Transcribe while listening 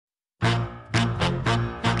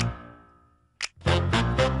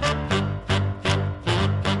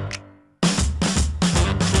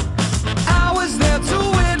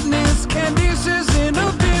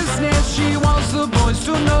caused the boys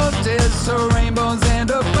to notice her rainbows and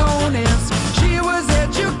her ponies. She was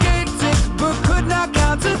educated but could not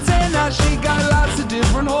count to 10. Now she got lots of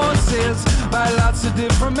different horses by lots of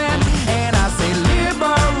different men. And